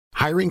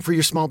Hiring for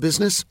your small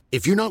business?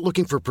 If you're not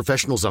looking for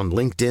professionals on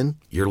LinkedIn,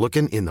 you're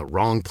looking in the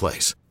wrong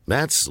place.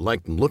 That's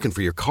like looking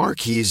for your car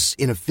keys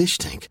in a fish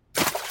tank.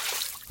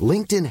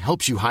 LinkedIn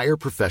helps you hire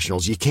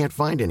professionals you can't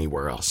find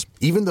anywhere else,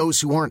 even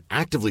those who aren't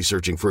actively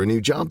searching for a new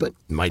job but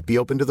might be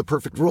open to the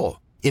perfect role.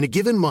 In a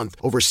given month,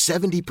 over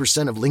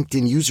 70% of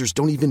LinkedIn users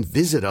don't even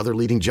visit other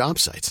leading job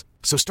sites.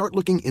 So start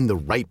looking in the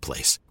right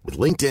place. With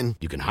LinkedIn,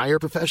 you can hire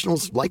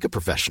professionals like a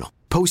professional.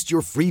 Post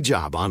your free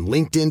job on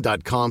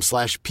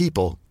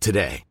linkedin.com/people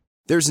today.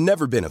 There's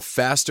never been a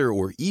faster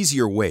or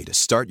easier way to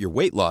start your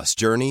weight loss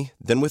journey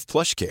than with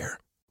PlushCare.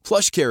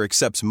 PlushCare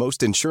accepts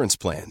most insurance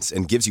plans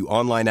and gives you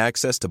online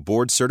access to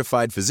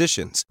board-certified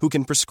physicians who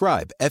can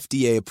prescribe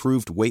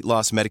FDA-approved weight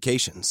loss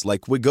medications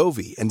like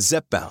Wegovy and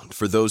Zepbound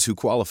for those who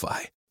qualify.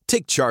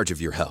 Take charge of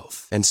your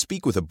health and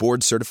speak with a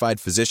board-certified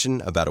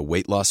physician about a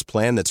weight loss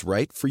plan that's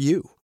right for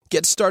you.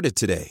 Get started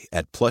today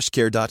at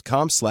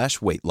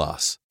plushcare.com/weight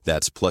loss.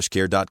 That's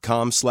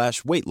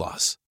plushcare.com/weight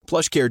loss.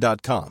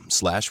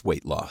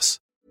 plushcare.com/weight loss.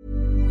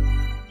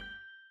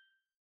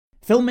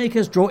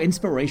 Filmmakers draw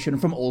inspiration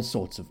from all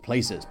sorts of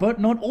places, but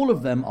not all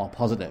of them are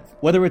positive.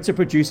 Whether it's a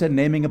producer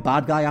naming a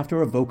bad guy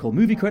after a vocal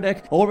movie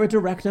critic, or a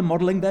director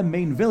modeling their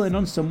main villain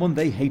on someone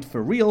they hate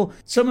for real,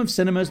 some of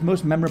cinema's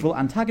most memorable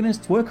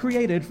antagonists were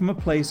created from a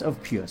place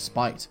of pure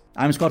spite.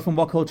 I'm Scott from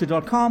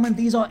WhatCulture.com, and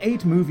these are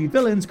 8 movie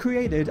villains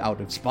created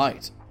out of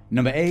spite.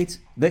 Number 8,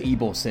 the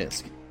Ybor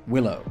Cist,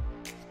 Willow.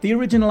 The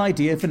original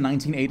idea for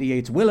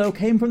 1988's Willow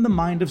came from the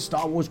mind of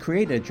Star Wars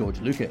creator George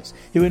Lucas,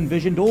 who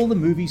envisioned all the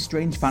movie's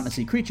strange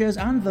fantasy creatures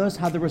and thus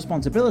had the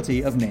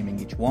responsibility of naming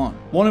each one.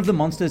 One of the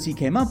monsters he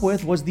came up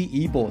with was the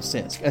Ybor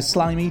Cist, a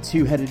slimy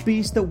two-headed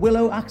beast that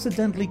Willow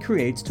accidentally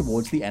creates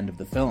towards the end of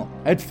the film.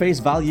 At face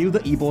value, the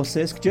Ybor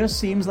Cist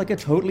just seems like a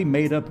totally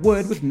made-up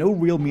word with no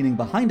real meaning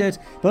behind it,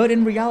 but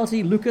in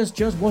reality Lucas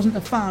just wasn't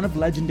a fan of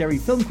legendary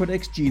film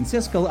critics Gene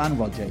Siskel and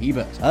Roger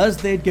Ebert, as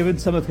they'd given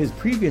some of his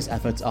previous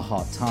efforts a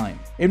hard time.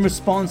 In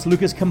response,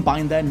 Lucas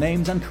combined their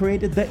names and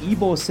created the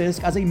Ybor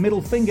Cist as a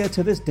middle finger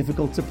to this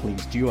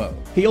difficult-to-please duo.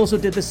 He also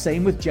did the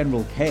same with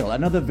General Kale,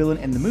 another villain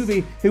in the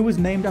movie who was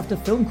named after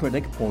film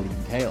critic Pauline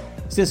Kael.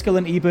 Siskel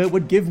and Ebert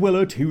would give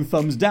Willow 2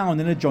 thumbs down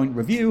in a joint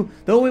review,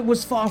 though it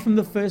was far from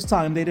the first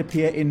time they'd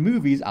appear in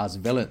movies as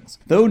villains.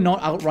 Though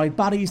not outright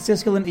baddies,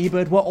 Siskel and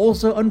Ebert were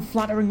also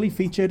unflatteringly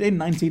featured in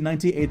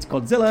 1998's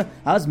Godzilla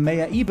as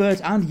Mayor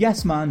Ebert and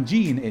Yes Man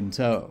Gene in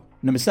tow.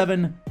 Number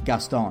 7,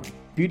 Gaston,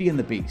 Beauty and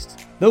the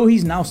Beast. Though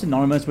he's now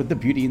synonymous with the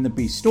Beauty and the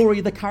Beast story,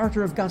 the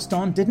character of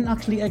Gaston didn't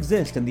actually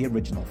exist in the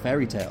original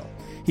fairy tale.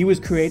 He was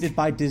created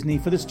by Disney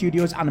for the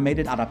studio's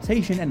animated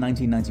adaptation in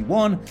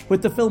 1991,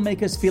 with the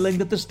filmmakers feeling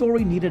that the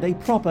story needed a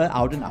proper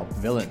out-and-out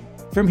villain.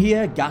 From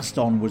here,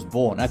 Gaston was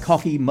born, a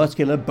cocky,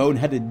 muscular,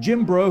 boneheaded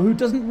gym bro who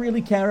doesn't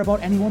really care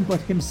about anyone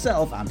but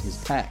himself and his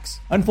pecs.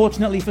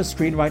 Unfortunately for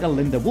screenwriter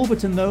Linda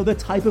Wolverton though, the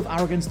type of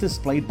arrogance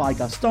displayed by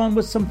Gaston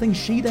was something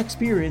she'd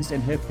experienced in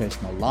her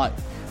personal life,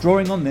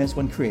 drawing on this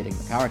when creating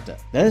the character.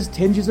 "There's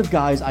tinges of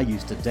guys I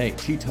used to date,"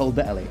 she told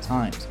the LA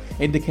Times,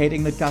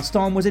 indicating that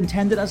Gaston was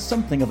intended as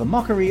something of a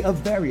mockery of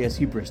various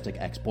hubristic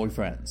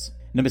ex-boyfriends.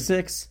 Number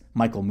 6,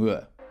 Michael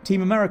Moore,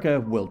 Team America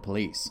World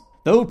Police.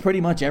 Though pretty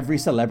much every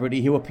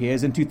celebrity who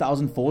appears in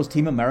 2004's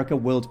Team America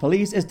World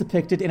Police is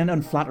depicted in an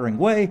unflattering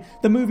way,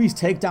 the movie's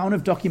takedown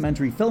of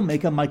documentary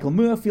filmmaker Michael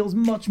Moore feels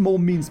much more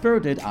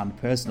mean-spirited and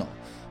personal.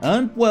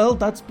 And, well,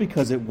 that's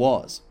because it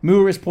was.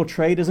 Moore is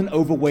portrayed as an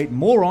overweight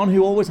moron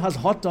who always has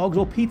hot dogs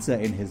or pizza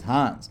in his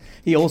hands.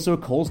 He also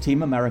calls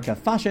Team America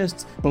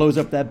fascists, blows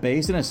up their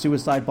base in a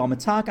suicide bomb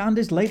attack, and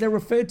is later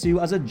referred to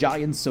as a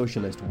giant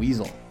socialist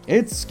weasel.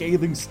 It's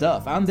scathing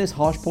stuff, and this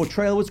harsh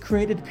portrayal was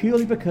created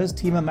purely because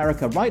Team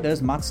America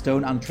writers Matt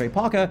Stone and Trey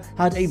Parker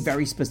had a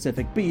very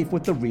specific beef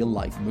with the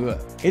real-life Moore.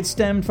 It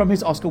stemmed from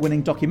his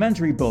Oscar-winning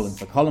documentary Bowling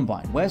for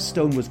Columbine, where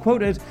Stone was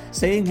quoted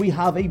saying, "We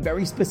have a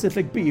very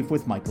specific beef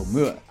with Michael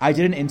Moore. I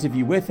did an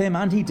interview with him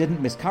and he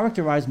didn't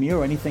mischaracterize me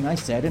or anything I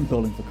said in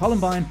Bowling for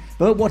Columbine,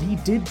 but what he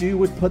did do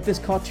was put this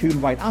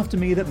cartoon right after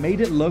me that made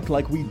it look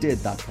like we did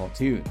that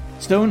cartoon."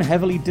 Stone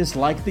heavily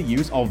disliked the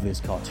use of this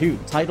cartoon,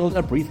 titled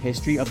A Brief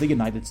History of the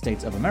United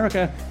States of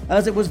America,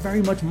 as it was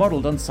very much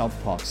modeled on South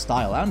Park's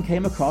style and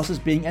came across as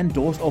being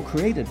endorsed or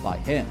created by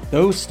him,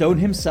 though Stone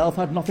himself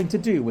had nothing to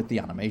do with the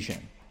animation.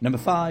 Number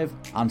 5,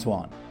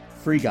 Antoine,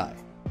 Free Guy.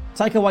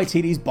 Taika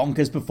Waititi's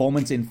bonkers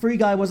performance in Free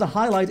Guy was a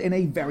highlight in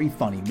a very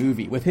funny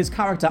movie, with his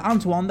character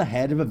Antoine, the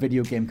head of a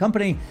video game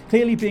company,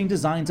 clearly being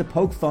designed to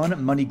poke fun at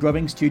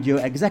money-grubbing studio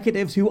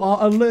executives who are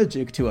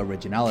allergic to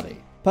originality.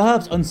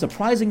 Perhaps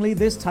unsurprisingly,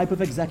 this type of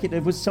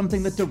executive was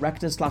something that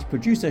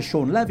director/producer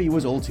Sean Levy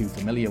was all too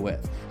familiar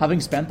with,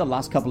 having spent the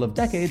last couple of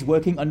decades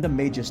working under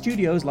major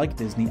studios like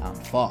Disney and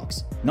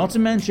Fox. Not to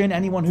mention,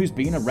 anyone who's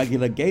been a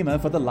regular gamer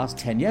for the last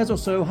 10 years or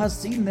so has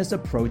seen this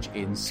approach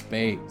in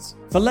spades.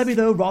 For Levy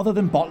though, rather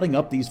than bottling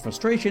up these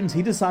frustrations,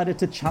 he decided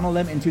to channel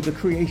them into the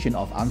creation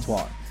of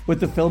Antoine, with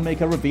the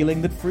filmmaker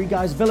revealing that Free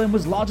Guy's villain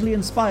was largely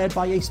inspired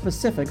by a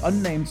specific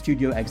unnamed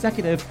studio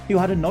executive who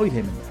had annoyed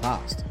him in the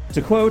past.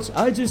 To quote,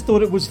 "I just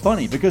thought it was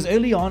funny because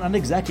early on an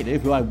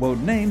executive who I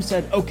won't name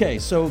said, okay,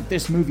 so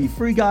this movie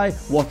Free Guy,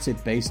 what's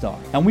it based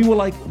on? And we were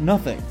like,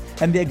 nothing.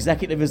 And the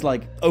executive is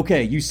like,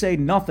 okay, you say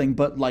nothing,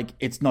 but like,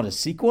 it's not a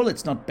sequel,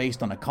 it's not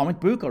based on a comic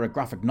book or a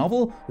graphic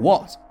novel?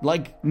 What?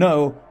 Like,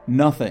 no,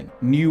 nothing.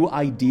 New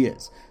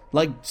ideas.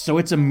 Like, so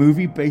it's a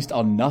movie based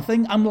on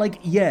nothing? I'm like,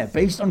 yeah,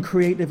 based on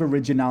creative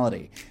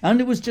originality.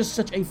 And it was just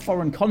such a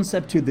foreign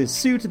concept to this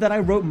suit that I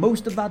wrote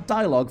most of that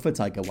dialogue for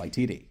Taika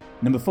Waititi.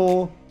 Number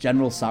 4,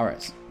 General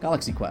Saris,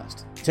 Galaxy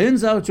Quest.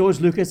 Turns out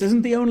George Lucas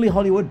isn't the only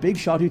Hollywood big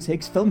shot who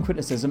takes film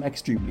criticism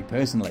extremely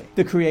personally.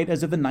 The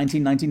creators of the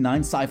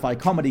 1999 sci-fi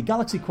comedy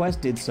Galaxy Quest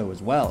did so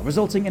as well,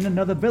 resulting in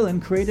another villain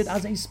created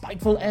as a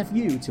spiteful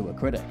FU to a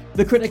critic.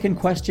 The critic in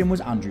question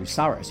was Andrew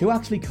Saris, who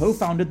actually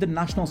co-founded the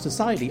National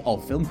Society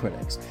of Film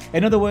Critics.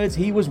 In other words,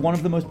 he was one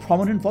of the most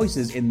prominent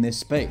voices in this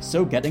space,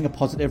 so getting a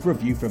positive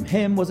review from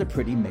him was a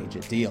pretty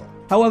major deal.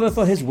 However,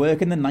 for his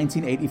work in the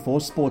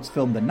 1984 sports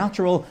film The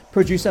Natural,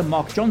 producer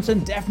Mark Johnson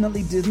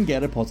definitely didn't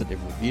get a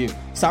positive review.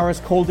 Saris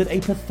called it a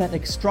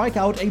pathetic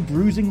strikeout, a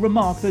bruising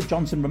remark that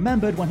Johnson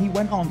remembered when he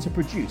went on to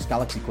produce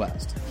Galaxy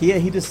Quest. Here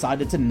he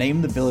decided to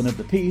name the villain of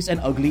the piece, an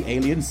ugly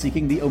alien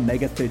seeking the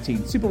Omega-13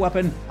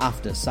 superweapon,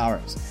 after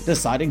Saris,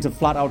 deciding to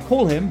flat out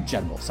call him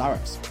General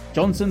Saris.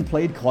 Johnson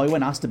played coy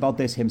when asked about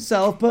this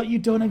himself, but you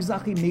don't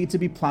exactly need to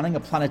be planning a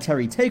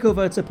planetary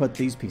takeover to put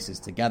these pieces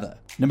together.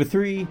 Number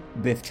 3,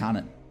 Biff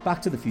Tannen,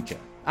 Back to the Future.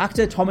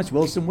 Actor Thomas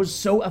Wilson was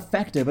so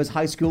effective as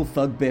high school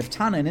thug Biff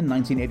Tannen in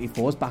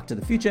 1984's Back to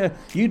the Future,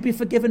 you'd be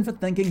forgiven for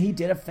thinking he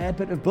did a fair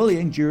bit of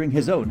bullying during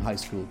his own high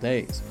school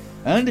days.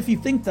 And if you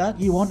think that,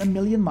 you aren't a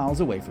million miles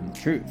away from the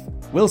truth.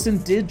 Wilson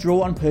did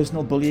draw on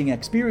personal bullying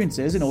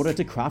experiences in order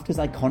to craft his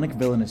iconic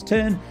villainous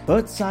turn,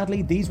 but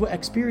sadly these were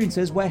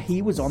experiences where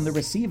he was on the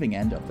receiving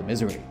end of the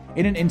misery.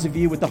 In an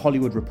interview with The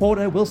Hollywood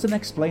Reporter, Wilson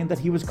explained that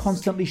he was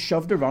constantly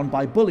shoved around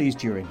by bullies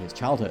during his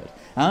childhood,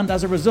 and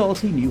as a result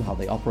he knew how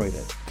they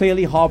operated.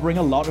 Clearly harboring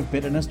a lot of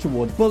bitterness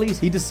towards bullies,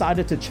 he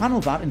decided to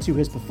channel that into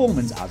his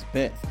performance as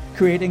Biff,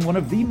 creating one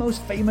of the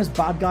most famous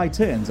bad guy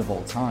turns of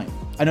all time.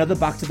 Another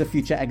Back to the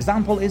Future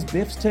example is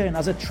Biff's turn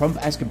as a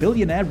Trump-esque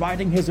billionaire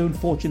riding his own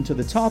fortune to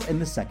the top in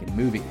the second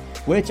movie,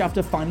 which,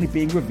 after finally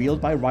being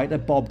revealed by writer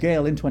Bob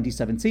Gale in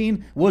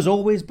 2017, was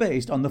always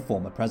based on the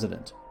former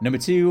president. Number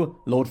 2,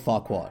 Lord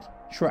Farquaad,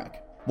 Shrek.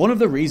 One of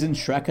the reasons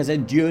Shrek has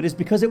endured is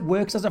because it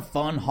works as a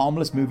fun,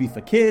 harmless movie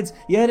for kids,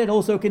 yet it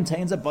also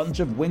contains a bunch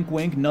of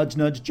wink-wink,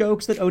 nudge-nudge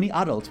jokes that only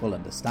adults will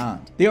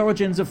understand. The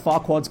origins of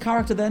Farquaad's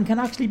character then can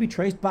actually be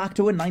traced back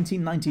to a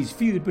 1990s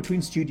feud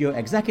between studio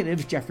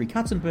executives Jeffrey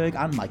Katzenberg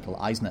and Michael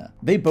Eisner.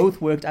 They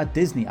both worked at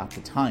Disney at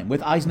the time,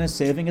 with Eisner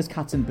serving as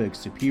Katzenberg's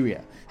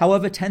superior.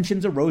 However,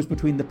 tensions arose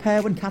between the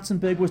pair when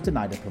Katzenberg was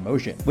denied a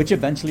promotion, which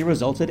eventually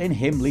resulted in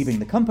him leaving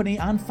the company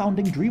and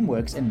founding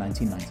DreamWorks in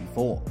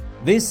 1994.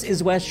 This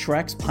is where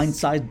Shrek's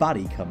pint-sized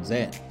baddie comes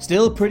in.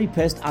 Still pretty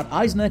pissed at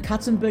Eisner,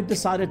 Katzenberg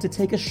decided to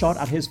take a shot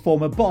at his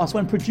former boss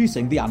when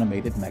producing the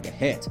animated mega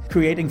hit,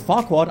 creating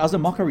Farquaad as a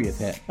mockery of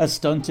him. A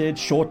stunted,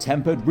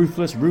 short-tempered,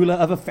 ruthless ruler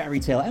of a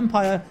fairy tale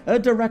empire, a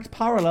direct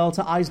parallel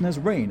to Eisner's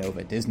reign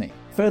over Disney.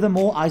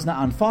 Furthermore, Eisner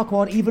and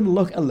Farquaad even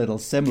look a little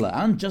similar,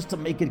 and just to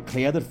make it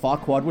clear that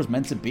Farquaad was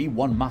meant to be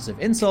one massive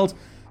insult,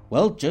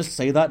 well, just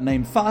say that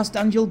name fast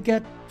and you'll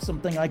get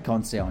something I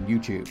can't say on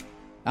YouTube.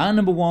 And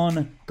number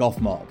 1,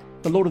 Gothmog,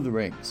 The Lord of the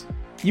Rings.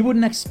 You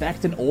wouldn't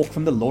expect an orc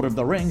from The Lord of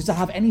the Rings to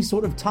have any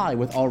sort of tie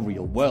with our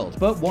real world,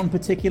 but one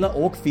particular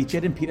orc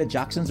featured in Peter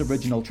Jackson's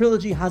original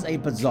trilogy has a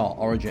bizarre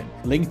origin,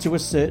 linked to a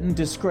certain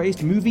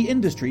disgraced movie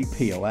industry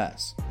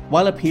POS.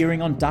 While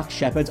appearing on Dax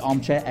Shepard's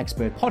Armchair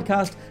Expert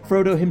podcast,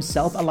 Frodo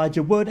himself,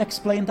 Elijah Wood,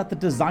 explained that the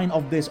design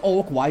of this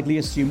orc, widely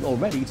assumed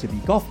already to be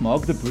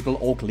Gothmog, the brutal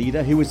orc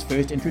leader who was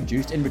first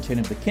introduced in Return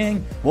of the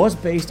King, was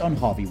based on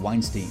Harvey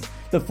Weinstein,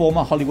 the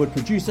former Hollywood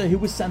producer who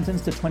was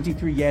sentenced to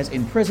 23 years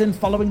in prison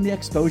following the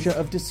exposure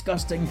of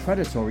disgusting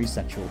predatory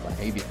sexual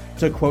behavior.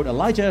 To quote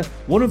Elijah,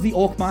 one of the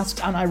orc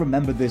masks, and I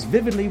remember this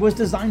vividly, was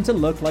designed to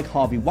look like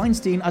Harvey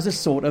Weinstein as a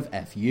sort of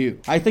FU.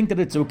 I think that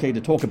it's okay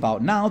to talk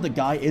about now, the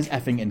guy is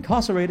effing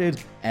incarcerated,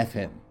 F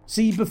him.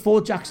 See,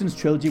 before Jackson's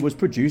trilogy was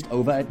produced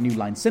over at New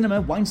Line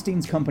Cinema,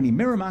 Weinstein's company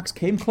Miramax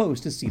came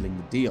close to sealing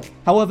the deal.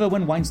 However,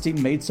 when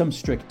Weinstein made some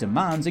strict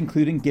demands,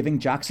 including giving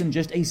Jackson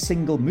just a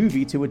single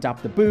movie to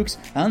adapt the books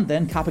and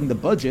then capping the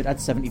budget at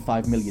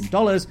 $75 million,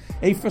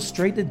 a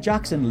frustrated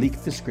Jackson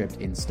leaked the script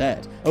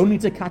instead, only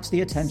to catch the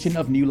attention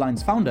of New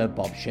Line's founder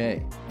Bob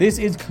Shaye. This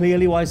is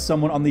clearly why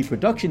someone on the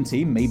production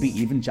team, maybe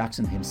even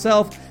Jackson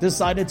himself,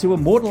 decided to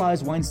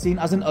immortalize Weinstein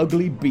as an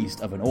ugly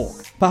beast of an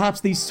orc. Perhaps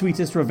the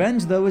sweetest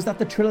revenge, though, is that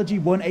the trilogy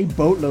won a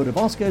boatload of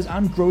Oscars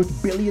and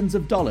grossed billions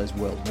of dollars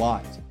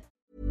worldwide.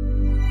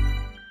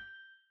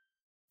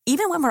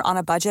 Even when we're on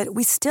a budget,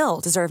 we still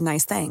deserve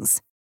nice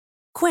things.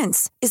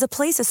 Quince is a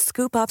place to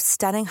scoop up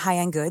stunning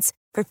high-end goods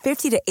for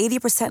 50 to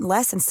 80%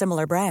 less than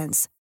similar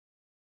brands.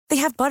 They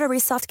have buttery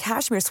soft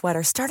cashmere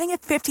sweaters starting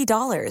at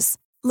 $50,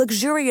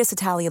 luxurious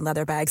Italian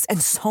leather bags, and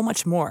so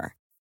much more.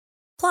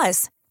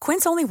 Plus,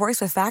 Quince only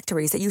works with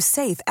factories that use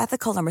safe,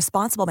 ethical, and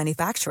responsible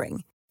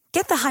manufacturing.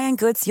 Get the high-end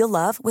goods you'll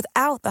love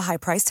without the high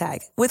price tag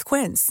with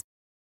Quince.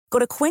 Go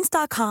to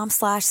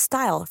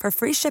quince.com/style for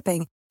free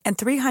shipping and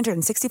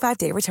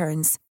 365-day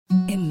returns.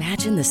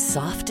 Imagine the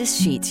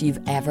softest sheets you've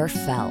ever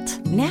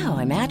felt. Now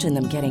imagine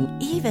them getting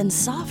even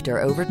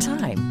softer over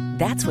time.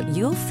 That's what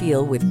you'll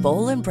feel with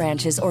Boll &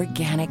 Branch's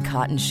organic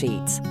cotton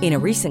sheets. In a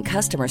recent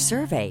customer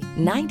survey,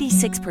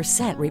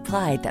 96%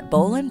 replied that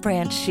Boll &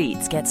 Branch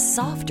sheets get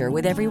softer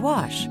with every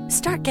wash.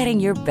 Start getting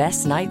your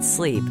best night's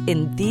sleep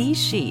in these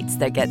sheets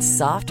that get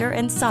softer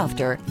and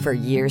softer for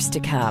years to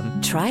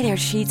come. Try their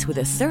sheets with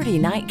a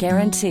 30-night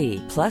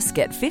guarantee. Plus,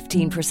 get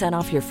 15%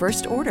 off your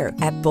first order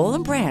at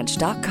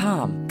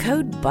bollandbranch.com.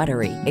 Code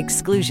BUTTERY.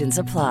 Exclusions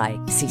apply.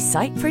 See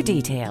site for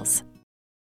details.